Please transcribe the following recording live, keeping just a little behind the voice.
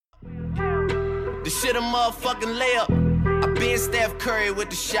This shit a motherfucking layup. I been Steph Curry with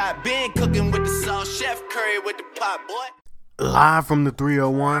the shot, been cooking with the sauce, Chef Curry with the pot, boy. Live from the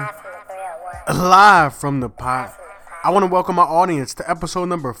 301. Live from the pot. I want to welcome my audience to episode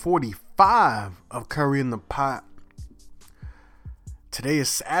number 45 of Curry in the Pot. Today is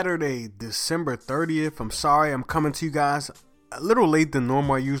Saturday, December 30th. I'm sorry I'm coming to you guys a little late than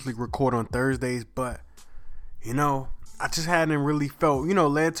normal. I usually record on Thursdays, but, I just hadn't really felt,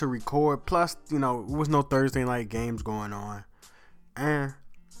 led to record. Plus, it was no Thursday night games going on. And,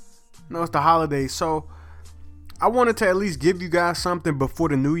 it's the holidays, so I wanted to at least give you guys something before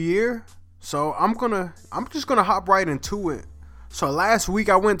the new year. So I'm just gonna hop right into it. So last week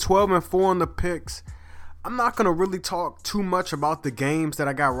I went 12-4 on the picks. I'm not gonna really talk too much about the games that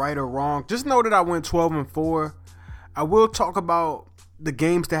I got right or wrong. Just know that I went 12-4. I will talk about the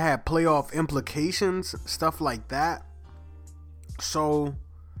games that had playoff implications, stuff like that. So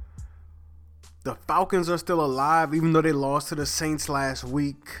the Falcons are still alive, even though they lost to the Saints last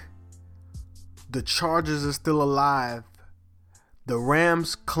week. The Chargers are still alive. The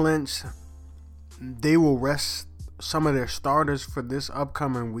Rams clinch. They will rest some of their starters for this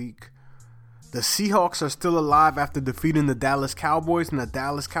upcoming week. The Seahawks are still alive after defeating the Dallas Cowboys, and the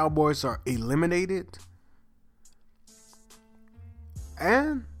Dallas Cowboys are eliminated.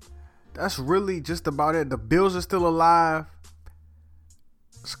 And that's really just about it. The Bills are still alive.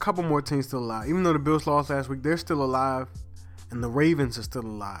 There's a couple more teams still alive. Even though the Bills lost last week, they're still alive. And the Ravens are still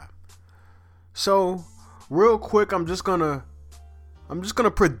alive. So, real quick, I'm just gonna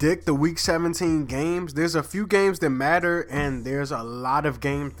predict the Week 17 games. There's a few games that matter, and there's a lot of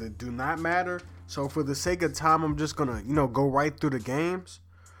games that do not matter. So for the sake of time, I'm just gonna, go right through the games.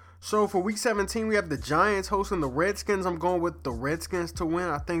 So for Week 17, we have the Giants hosting the Redskins. I'm going with the Redskins to win.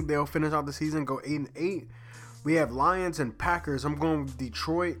 I think they'll finish out the season, go 8-8. We have Lions and Packers. I'm going with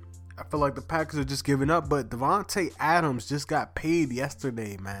Detroit. I feel like the Packers are just giving up, but Devontae Adams just got paid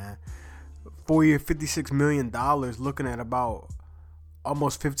yesterday, man. 4-year, $56 million, looking at about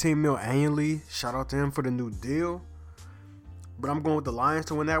almost $15 million annually. Shout out to him for the new deal. But I'm going with the Lions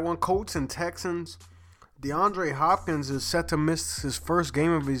to win that one. Colts and Texans. DeAndre Hopkins is set to miss his first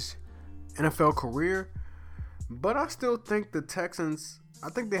game of his NFL career. But I still think the Texans, I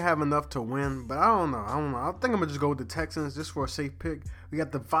think they have enough to win. But I don't know. I think I'm going to just go with the Texans just for a safe pick. We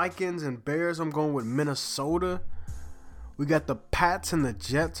got the Vikings and Bears. I'm going with Minnesota. We got the Pats and the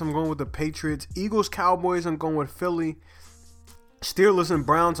Jets. I'm going with the Patriots. Eagles, Cowboys. I'm going with Philly. Steelers and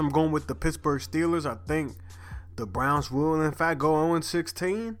Browns, I'm going with the Pittsburgh Steelers. I think the Browns will, in fact, go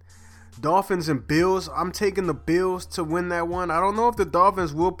 0-16. Dolphins and Bills, I'm taking the Bills to win that one. I don't know if the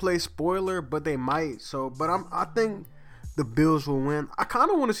Dolphins will play spoiler, but they might. I think the Bills will win. I kind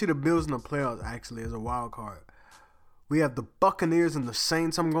of want to see the Bills in the playoffs, actually, as a wild card. We have the Buccaneers and the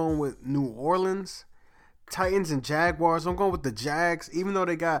Saints. I'm going with New Orleans. Titans and Jaguars, I'm going with the Jags, even though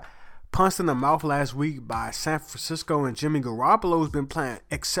they got punched in the mouth last week by San Francisco, and Jimmy Garoppolo's been playing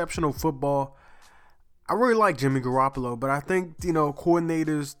exceptional football. I really like Jimmy Garoppolo, but I think,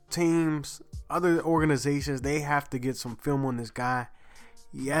 coordinators, teams, other organizations, they have to get some film on this guy.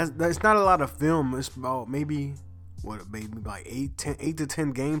 It's not a lot of film. It's about maybe like 8 to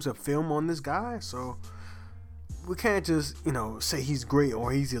 10 games of film on this guy. So we can't just, say he's great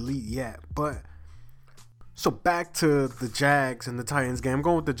or he's elite yet. So back to the Jags and the Titans game. I'm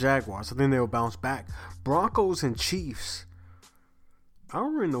going with the Jaguars. I think they'll bounce back. Broncos and Chiefs. I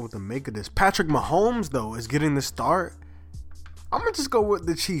don't really know what to make of this. Patrick Mahomes, though, is getting the start. I'm going to just go with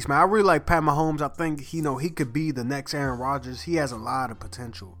the Chiefs, man. I really like Pat Mahomes. I think, he could be the next Aaron Rodgers. He has a lot of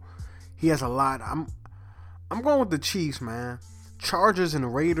potential. He has a lot. I'm going with the Chiefs, man. Chargers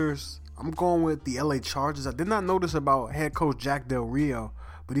and Raiders. I'm going with the LA Chargers. I did not notice about head coach Jack Del Rio.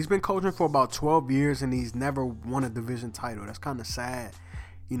 But he's been coaching for about 12 years and he's never won a division title. That's kind of sad.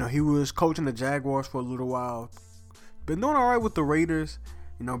 He was coaching the Jaguars for a little while. Been doing all right with the Raiders,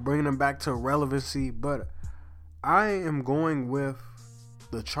 bringing them back to relevancy. But I am going with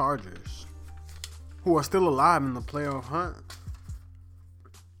the Chargers, who are still alive in the playoff hunt.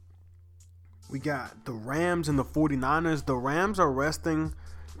 We got the Rams and the 49ers. The Rams are resting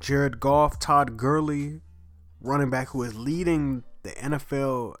Jared Goff, Todd Gurley, running back who is leading the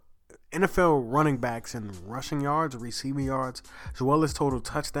NFL running backs in rushing yards, receiving yards, as well as total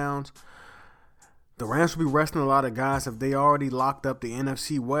touchdowns. The Rams will be resting a lot of guys if they already locked up the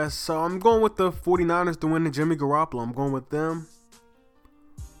NFC West. So I'm going with the 49ers to win the Jimmy Garoppolo. I'm going with them.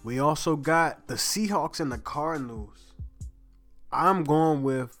 We also got the Seahawks and the Cardinals. I'm going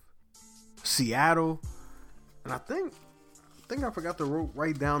with Seattle. And I think I forgot to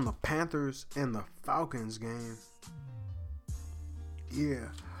write down the Panthers and the Falcons game. Yeah.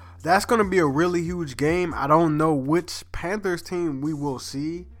 That's going to be a really huge game. I don't know which Panthers team we will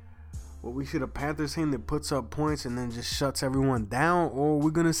see. Will we see the Panthers team that puts up points and then just shuts everyone down? Or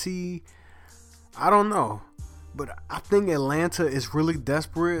we're going to see, I don't know. But I think Atlanta is really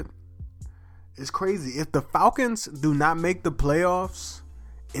desperate. It's crazy. If the Falcons do not make the playoffs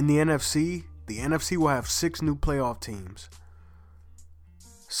in the NFC will have 6 new playoff teams.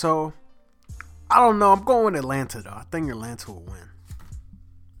 So, I don't know. I'm going with Atlanta, though. I think Atlanta will win.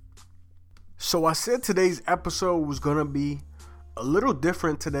 So, I said today's episode was going to be a little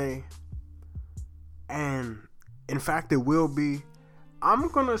different today. And, in fact, it will be. I'm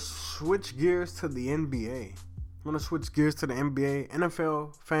going to switch gears to the NBA. I'm going to switch gears to the NBA.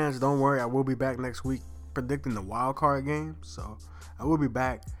 NFL fans, don't worry. I will be back next week predicting the wild card game. So, I will be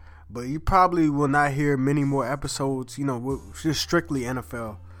back. But you probably will not hear many more episodes, just strictly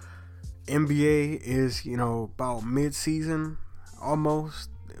NFL. NBA is, about mid-season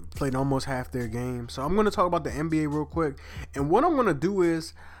almost. Played almost half their game. So I'm going to talk about the NBA real quick. And what I'm going to do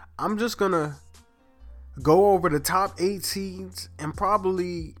is I'm just going to go over the top 8 seeds and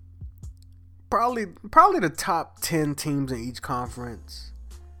probably the top 10 teams in each conference.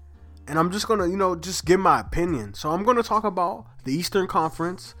 And I'm just going to, just give my opinion. So I'm going to talk about the Eastern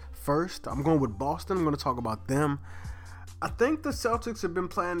Conference first. I'm going with Boston. I'm going to talk about them. I think the Celtics have been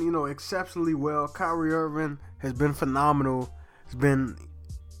playing, exceptionally well. Kyrie Irving has been phenomenal. He's been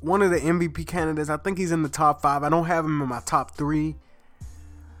one of the MVP candidates. I think he's in the top 5. I don't have him in my top 3.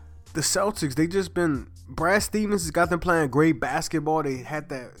 The Celtics, they just been... Brad Stevens has got them playing great basketball. They had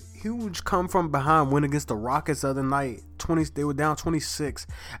that huge come from behind win against the Rockets the other night. They were down 26.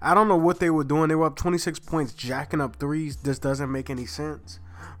 I don't know what they were doing. They were up 26 points, jacking up threes. This doesn't make any sense.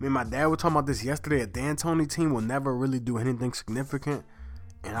 I mean, my dad was talking about this yesterday. A D'Antoni team will never really do anything significant.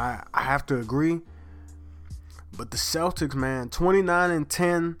 And I have to agree. But the Celtics, man,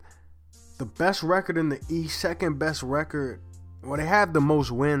 29-10. The best record in the East. Second best record. Well, they have the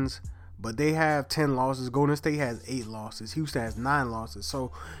most wins. But they have 10 losses. Golden State has 8 losses. Houston has 9 losses.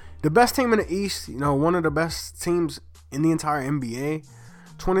 So, the best team in the East, one of the best teams in the entire NBA.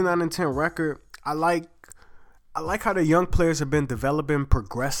 29-10 record. I like how the young players have been developing,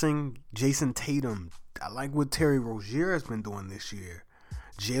 progressing. Jason Tatum. I like what Terry Rozier has been doing this year.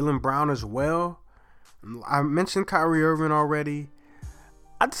 Jaylen Brown as well. I mentioned Kyrie Irving already.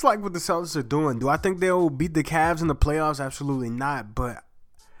 I just like what the Celtics are doing. Do I think they'll beat the Cavs in the playoffs? Absolutely not. But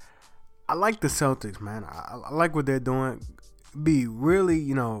I like the Celtics, man. I like what they're doing. Be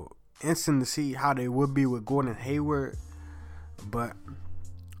really, instant to see how they would be with Gordon Hayward. But,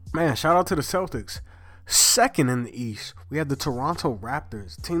 man, shout out to the Celtics. Second in the East, we have the Toronto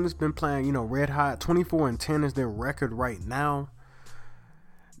Raptors. The team has been playing, red hot. 24-10 is their record right now.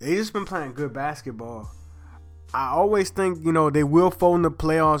 They just been playing good basketball. I always think, they will fold in the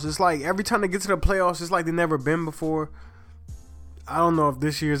playoffs. It's like every time they get to the playoffs, it's like they've never been before. I don't know if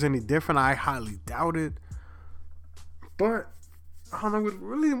this year is any different. I highly doubt it. But I don't know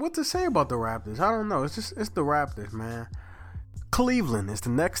really what to say about the Raptors. I don't know. It's the Raptors, man. Cleveland is the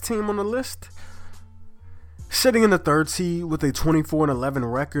next team on the list. Sitting in the 3rd seed with a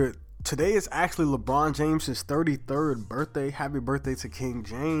 24-11 record. Today is actually LeBron James' 33rd birthday. Happy birthday to King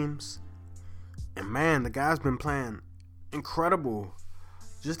James. And man, the guy's been playing incredible.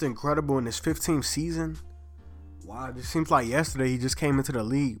 Just incredible in his 15th season. Wow, it just seems like yesterday he just came into the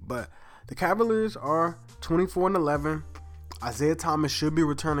league. But the Cavaliers are 24-11. Isaiah Thomas should be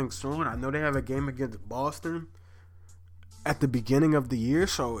returning soon. I know they have a game against Boston at the beginning of the year,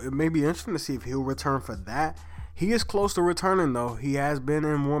 so it may be interesting to see if he'll return for that. He is close to returning, though. He has been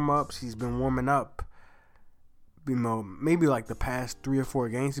in warm-ups. He's been warming up. Maybe like the past 3 or 4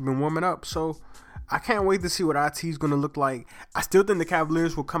 games he's been warming up. So I can't wait to see what IT is going to look like. I still think the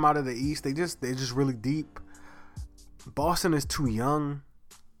Cavaliers will come out of the East. They're just really deep. Boston is too young.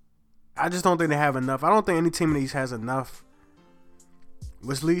 I just don't think they have enough. I don't think any team in the East has enough.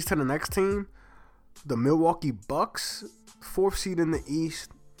 Which leads to the next team, the Milwaukee Bucks, 4th seed in the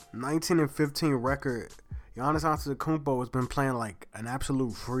East, 19-15 record. Giannis Antetokounmpo has been playing like an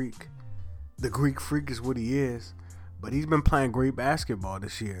absolute freak. The Greek freak is what he is. But he's been playing great basketball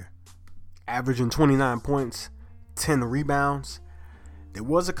this year. Averaging 29 points, 10 rebounds. There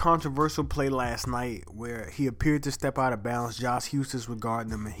was a controversial play last night where he appeared to step out of bounds. Josh Houston was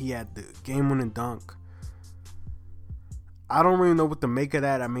guarding him and he had the game-winning dunk. I don't really know what to make of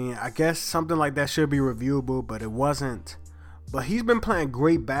that. I mean, I guess something like that should be reviewable, but it wasn't. But he's been playing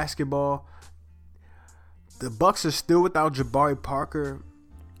great basketball. The Bucks are still without Jabari Parker,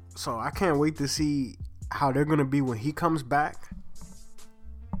 so I can't wait to see how they're going to be when he comes back.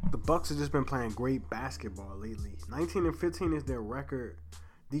 The Bucks have just been playing great basketball lately. 19-15 is their record.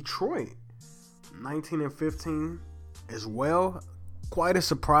 Detroit, 19-15 as well. Quite a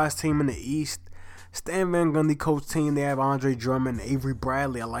surprise team in the East. Stan Van Gundy coach team. They have Andre Drummond, Avery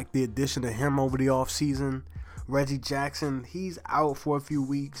Bradley. I like the addition of him over the offseason. Reggie Jackson, he's out for a few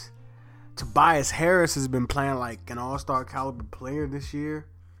weeks. Tobias Harris has been playing like an all-star caliber player this year.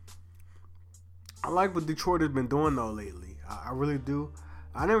 I like what Detroit has been doing though lately. I really do.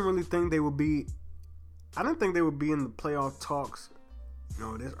 I didn't think they would be in the playoff talks,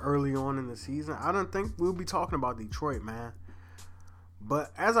 this early on in the season. I didn't think we'll be talking about Detroit, man.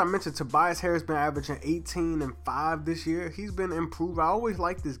 But as I mentioned, Tobias Harris been averaging 18 and 5 this year. He's been improved. I always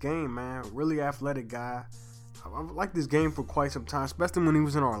liked this game, man. Really athletic guy. I've liked this game for quite some time, especially when he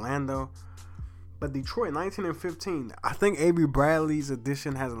was in Orlando. But Detroit, 19-15. I think Avery Bradley's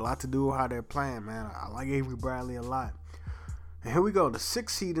addition has a lot to do with how they're playing, man. I like Avery Bradley a lot. And here we go. The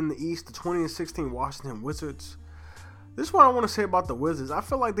 6th seed in the East, the 20-16 Washington Wizards. This is what I want to say about the Wizards. I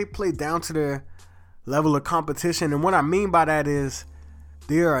feel like they play down to their level of competition. And what I mean by that is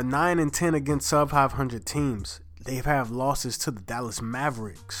they are 9-10 against sub-500 teams. They have losses to the Dallas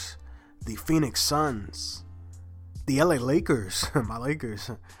Mavericks, the Phoenix Suns, the LA Lakers, my Lakers.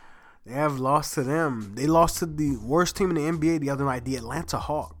 They have lost to them. They lost to the worst team in the NBA the other night, the Atlanta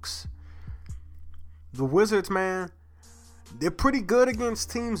Hawks. The Wizards, man, they're pretty good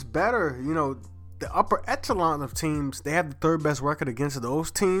against teams better. The upper echelon of teams, they have the 3rd best record against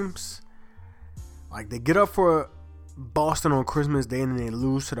those teams. Like, they get up for Boston on Christmas Day and then they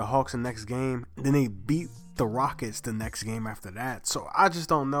lose to the Hawks the next game. Then they beat the Rockets the next game after that. So I just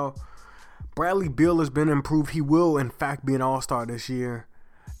don't know. Bradley Beal has been improved. He will, in fact, be an all-star this year.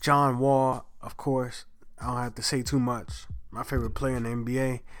 John Wall, of course, I don't have to say too much. My favorite player in the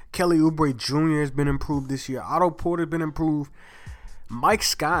NBA. Kelly Oubre Jr. has been improved this year. Otto Porter has been improved. Mike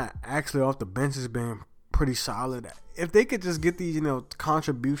Scott, actually off the bench, has been pretty solid. If they could just get these,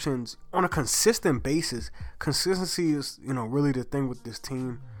 contributions on a consistent basis. Consistency is, really the thing with this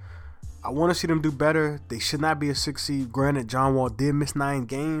team. I want to see them do better. They should not be a 6 seed. Granted, John Wall did miss 9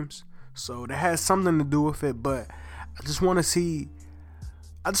 games, so that has something to do with it. But I just want to see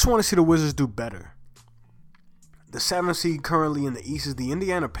the Wizards do better. The 7th seed currently in the East is the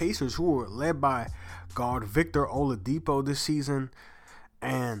Indiana Pacers, who are led by guard Victor Oladipo this season.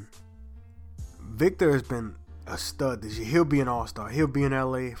 And Victor has been a stud this year. He'll be an all-star. He'll be in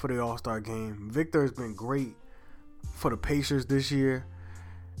LA for the all-star game. Victor has been great for the Pacers this year.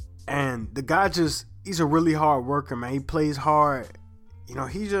 And the guy he's a really hard worker, man. He plays hard.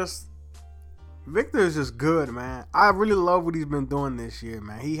 Victor is just good, man. I really love what he's been doing this year,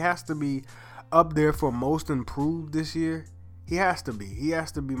 man. He has to be up there for most improved this year. He has to be. He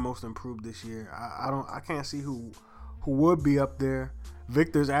has to be most improved this year. I can't see who would be up there.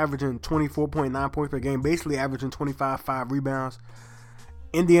 Victor's averaging 24.9 points per game, basically averaging 25.5 rebounds.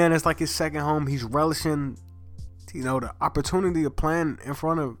 Indiana's like his second home. He's relishing, the opportunity of playing in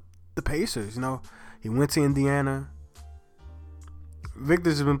front of the Pacers. He went to Indiana.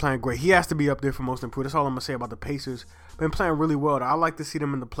 Victor's has been playing great. He has to be up there for most improved. That's all I'm going to say about the Pacers. Been playing really well. I like to see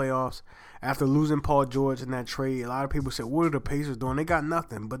them in the playoffs. After losing Paul George in that trade, a lot of people said, what are the Pacers doing? They got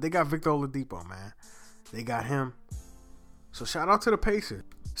nothing. But they got Victor Oladipo, man. They got him. So shout out to the Pacers.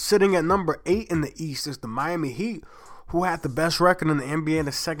 Sitting at number 8 in the East is the Miami Heat, who had the best record in the NBA in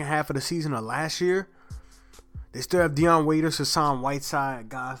the second half of the season of last year. They still have Dion Waiters, Hassan Whiteside,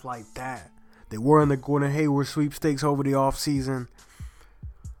 guys like that. They were in the Gordon Hayward sweepstakes over the offseason.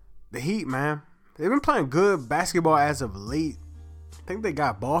 The Heat, man, they've been playing good basketball as of late. I think they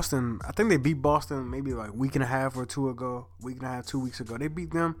got Boston. I think they beat Boston maybe like a week and a half or 2 weeks ago. They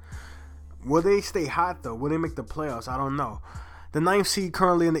beat them. Will they stay hot, though? Will they make the playoffs? I don't know. The 9th seed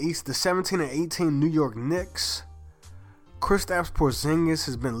currently in the East, the 17-18 New York Knicks. Kristaps Porzingis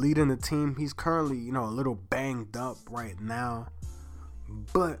has been leading the team. He's currently, a little banged up right now.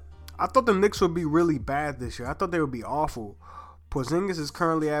 But I thought the Knicks would be really bad this year. I thought they would be awful. Porzingis is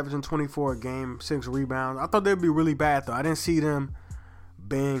currently averaging 24 a game, 6 rebounds. I thought they'd be really bad, though. I didn't see them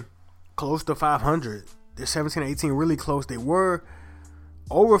being close to 500. They're 17-18, really close. They were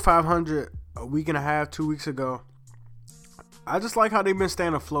over 500 a week and a half, 2 weeks ago. I just like how they've been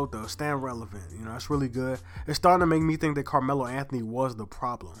staying afloat, though, staying relevant. That's really good. It's starting to make me think that Carmelo Anthony was the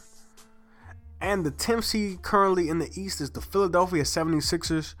problem. And the 10th seed currently in the East is the Philadelphia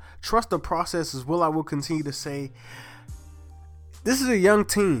 76ers. Trust the process is what I will continue to say. This is a young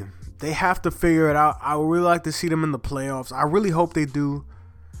team. They have to figure it out. I would really like to see them in the playoffs. I really hope they do.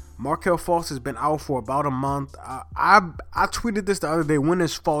 Markelle Fultz has been out for about a month. I tweeted this the other day, when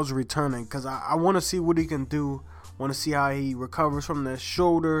is Fultz returning? Because I want to see what he can do. Want to see how he recovers from that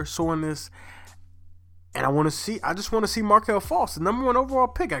shoulder soreness. And I just want to see Markelle Fultz, the number 1 overall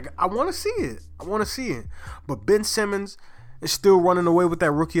pick. I want to see it. But Ben Simmons is still running away with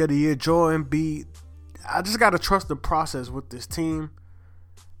that Rookie of the Year. Joel Embiid. I just got to trust the process with this team.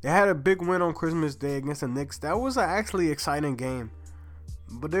 They had a big win on Christmas Day against the Knicks. That was an actually exciting game.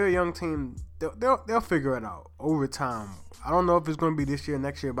 But they're a young team. They'll figure it out over time. I don't know if it's going to be this year or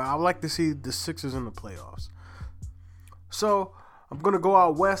next year, but I'd like to see the Sixers in the playoffs. So I'm going to go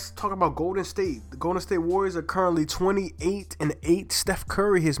out west, talk about Golden State. The Golden State Warriors are currently 28-8. Steph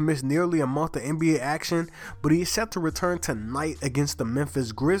Curry has missed nearly a month of NBA action, but he is set to return tonight against the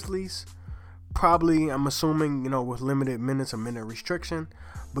Memphis Grizzlies. Probably, I'm assuming, with limited minutes, a minute restriction.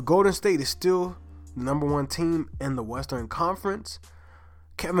 But Golden State is still the number 1 team in the Western Conference.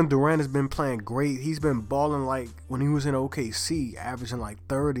 Kevin Durant has been playing great. He's been balling like when he was in OKC, averaging like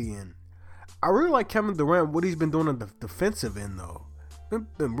 30. And I really like Kevin Durant, what he's been doing on the defensive end, though.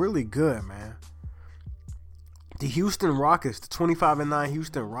 Been really good, man. The Houston Rockets, the 25-9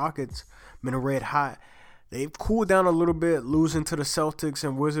 Houston Rockets, been red hot. They've cooled down a little bit, losing to the Celtics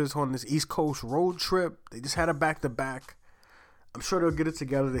and Wizards on this East Coast road trip. They just had a back-to-back. I'm sure they'll get it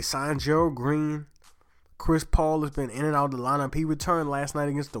together. They signed Gerald Green. Chris Paul has been in and out of the lineup. He returned last night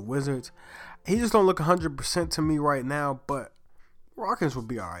against the Wizards. He just don't look 100% to me right now, but Rockets will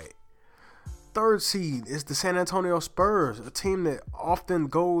be all right. Third seed is the San Antonio Spurs, a team that often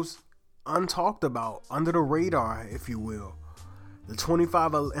goes untalked about, under the radar, if you will. The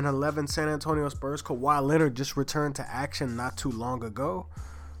 25-11 San Antonio Spurs, Kawhi Leonard just returned to action not too long ago.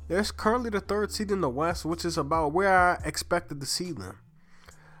 They're currently the 3rd seed in the West, which is about where I expected to see them.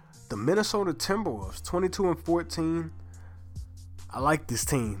 The Minnesota Timberwolves, 22-14. I like this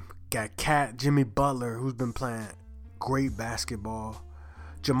team. Got Cat, Jimmy Butler, who's been playing great basketball.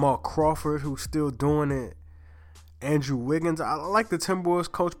 Jamal Crawford, who's still doing it. Andrew Wiggins. I like the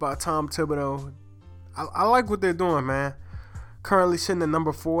Timberwolves, coached by Tom Thibodeau. I like what they're doing, man. Currently sitting at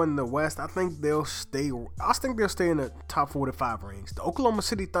number 4 in the West. I think they'll stay in the top 4 to 5 range. The Oklahoma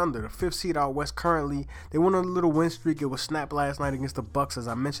City Thunder, the 5th seed out west currently. They went on a little win streak. It was snapped last night against the Bucks, as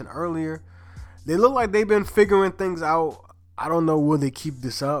I mentioned earlier. They look like they've been figuring things out. I don't know, will they keep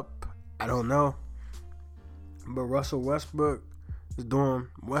this up? I don't know. But Russell Westbrook is doing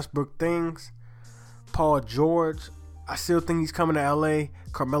Westbrook things. Paul George, I still think he's coming to LA.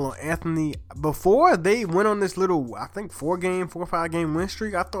 Carmelo Anthony, before they went on this little, I think 4 or 5 game win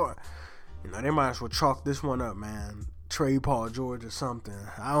streak, I thought, they might as well chalk this one up, man. Trade Paul George or something.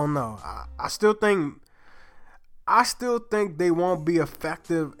 I don't know. I still think they won't be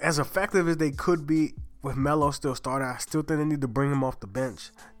effective as they could be with Melo still starting. I still think they need to bring him off the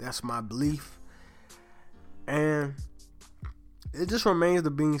bench. That's my belief. And it just remains to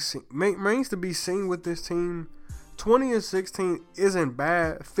be seen with this team. 20-16 isn't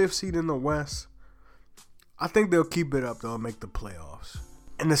bad. 5th seed in the West. I think they'll keep it up, though, and make the playoffs.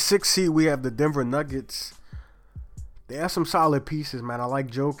 In the 6th seed, we have the Denver Nuggets. They have some solid pieces, man. I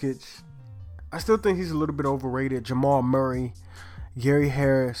like Jokic. I still think he's a little bit overrated. Jamal Murray, Gary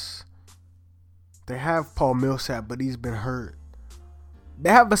Harris. They have Paul Millsap, but he's been hurt.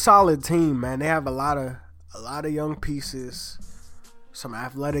 They have a solid team, man. They have a lot of young pieces. Some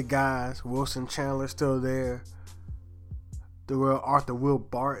athletic guys. Wilson Chandler still there. The real Arthur Will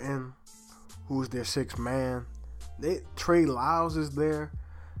Barton, who's their 6th man. Trey Lyles is there.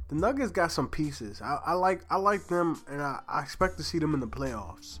 The Nuggets got some pieces. I like them, and I expect to see them in the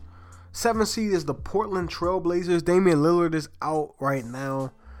playoffs. 7th seed is the Portland Trailblazers. Damian Lillard is out right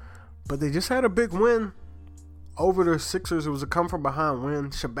now, but they just had a big win over the Sixers. It was a come from behind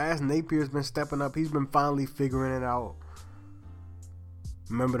win. Shabazz Napier's been stepping up. He's been finally figuring it out.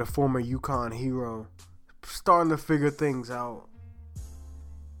 Remember the former UConn hero. Starting to figure things out.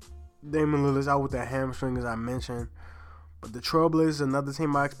 Damian Lillard's out with that hamstring, as I mentioned. But the Trailblazers, another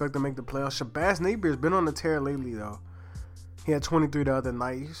team I expect to make the playoffs. Shabazz Napier's been on the tear lately, though. He had 23 the other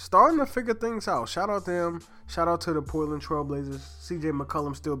night. He's starting to figure things out. Shout out to him. Shout out to the Portland Trailblazers. CJ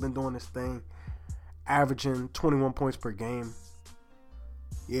McCollum still been doing his thing. Averaging 21 points per game.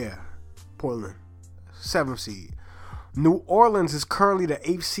 Yeah. Portland. 7th seed. New Orleans is currently the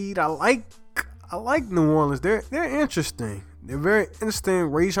 8th seed. I like New Orleans. They're interesting. They're very interesting.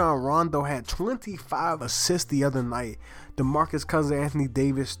 Rajon Rondo had 25 assists the other night. DeMarcus Cousins, Anthony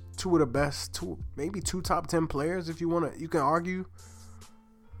Davis, 2 of the best, maybe 2 top 10 players if you can argue.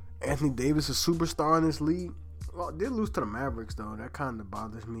 Anthony Davis, a superstar in this league. Well, did lose to the Mavericks though. That kind of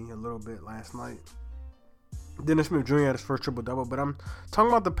bothers me a little bit last night. Dennis Smith Jr. had his first triple-double, but I'm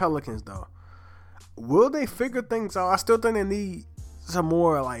talking about the Pelicans though. Will they figure things out? I still think they need some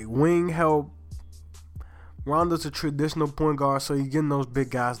more wing help. Rondo's a traditional point guard, so you're getting those big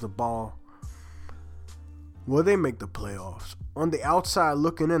guys the ball. Will they make the playoffs? On the outside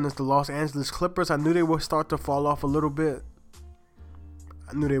looking in, it's the Los Angeles Clippers. I knew they would start to fall off a little bit.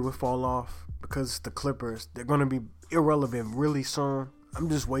 I knew they would fall off because it's the Clippers. They're going to be irrelevant really soon. I'm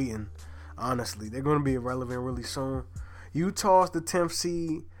just waiting, honestly. They're going to be irrelevant really soon. Utah's the 10th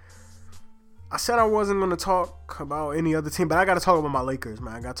seed. I said I wasn't going to talk about any other team, but I got to talk about my Lakers,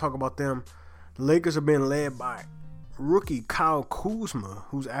 man. I got to talk about them. The Lakers are being led by rookie Kyle Kuzma,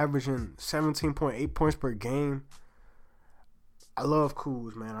 who's averaging 17.8 points per game. I love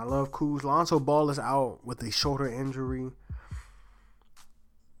Kuz, man. I love Kuz. Lonzo Ball is out with a shoulder injury.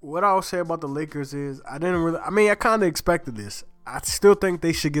 What I'll say about the Lakers is I kind of expected this. I still think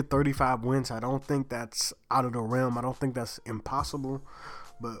they should get 35 wins. I don't think that's out of the realm. I don't think that's impossible.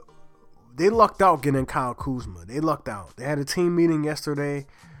 But they lucked out getting Kyle Kuzma. They lucked out. They had a team meeting yesterday.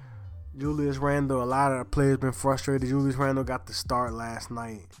 Julius Randle, a lot of the players been frustrated. Julius Randle got the start last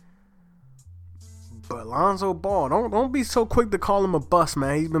night. But Lonzo Ball, don't be so quick to call him a bust,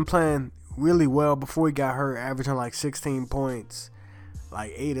 man. He's been playing really well before he got hurt, averaging like 16 points,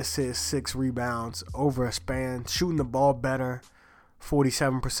 like 8 assists, 6 rebounds over a span, shooting the ball better,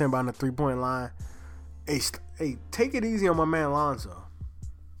 47% behind the three-point line. Hey, take it easy on my man Lonzo.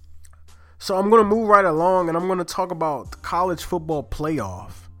 So I'm going to move right along, and I'm going to talk about the college football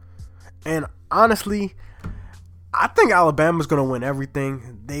playoff. And honestly, I think Alabama's going to win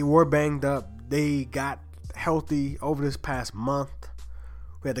everything. They were banged up. They got healthy over this past month.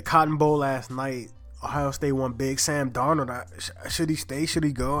 We had the Cotton Bowl last night. Ohio State won big. Sam Darnold, should he stay? Should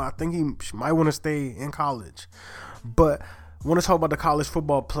he go? I think he might want to stay in college. But I want to talk about the college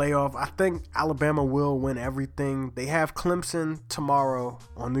football playoff. I think Alabama will win everything. They have Clemson tomorrow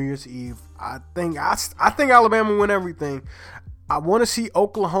on New Year's Eve. I think Alabama will win everything. I want to see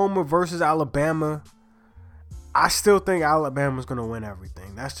Oklahoma versus Alabama. I still think Alabama's going to win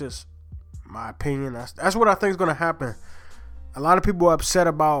everything. That's just my opinion. That's what I think is going to happen. A lot of people are upset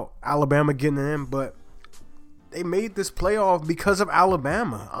about Alabama getting in, but they made this playoff because of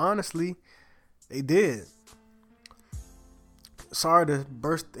Alabama. Honestly, they did. Sorry to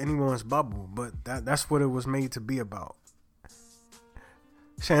burst anyone's bubble, but that's what it was made to be about.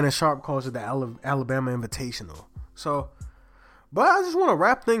 Shannon Sharp calls it the Alabama Invitational. But I just want to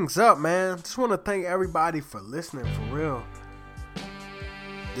wrap things up, man. Just want to thank everybody for listening, for real.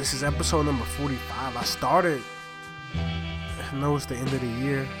 This is episode number 45. I know it's the end of the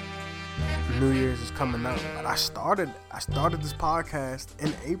year. New Year's is coming up. But I started this podcast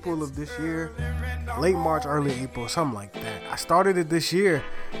in April of this year. Late March, early April, something like that. I started it this year,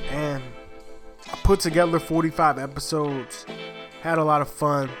 and I put together 45 episodes. Had a lot of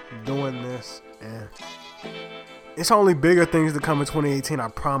fun doing this, and it's only bigger things to come in 2018. I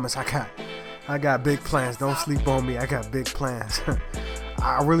promise. I got big plans. Don't sleep on me. I got big plans.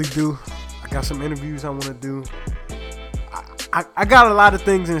 I really do. I got some interviews I want to do. I got a lot of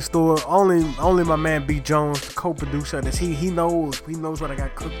things in store. Only my man B Jones, the co-producer of this, he knows what I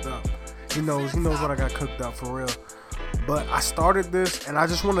got cooked up. He knows what I got cooked up for real. But I started this, and I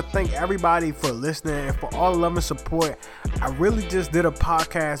just want to thank everybody for listening and for all the love and support. I really just did a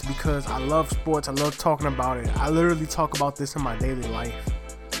podcast because I love sports. I love talking about it. I literally talk about this in my daily life.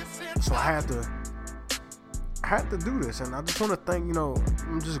 So I had to do this, and I just want to thank,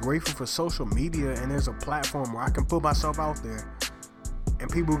 I'm just grateful for social media, and there's a platform where I can put myself out there,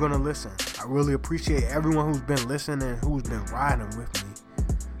 and people are going to listen. I really appreciate everyone who's been listening and who's been riding with me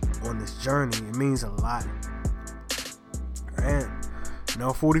on this journey. It means a lot. And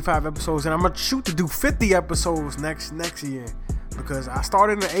 45 episodes, and I'm gonna shoot to do 50 episodes next year, because I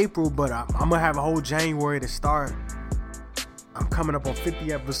started in April, but I'm gonna have a whole January to start. I'm coming up on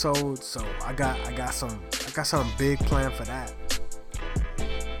 50 episodes, so I got something big planned for that.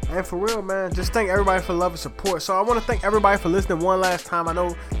 And for real, man, just thank everybody for love and support. So I want to thank everybody for listening one last time. I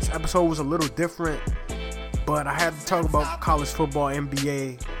know this episode was a little different, but I had to talk about college football,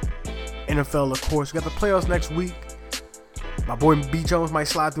 NBA, NFL, of course. We got the playoffs next week. My boy B Jones might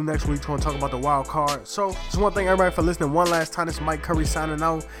slide through next week to talk about the wild card. So just want to thank everybody for listening one last time. This is Mike Curry signing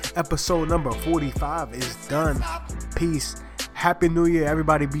out. Episode number 45 is done. Peace. Happy New Year.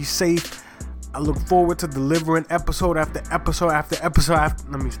 Everybody be safe. I look forward to delivering episode after episode in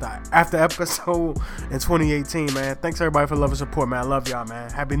 2018, man. Thanks everybody for love and support, man. I love y'all,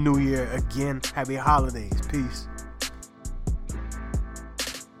 man. Happy New Year again. Happy holidays. Peace.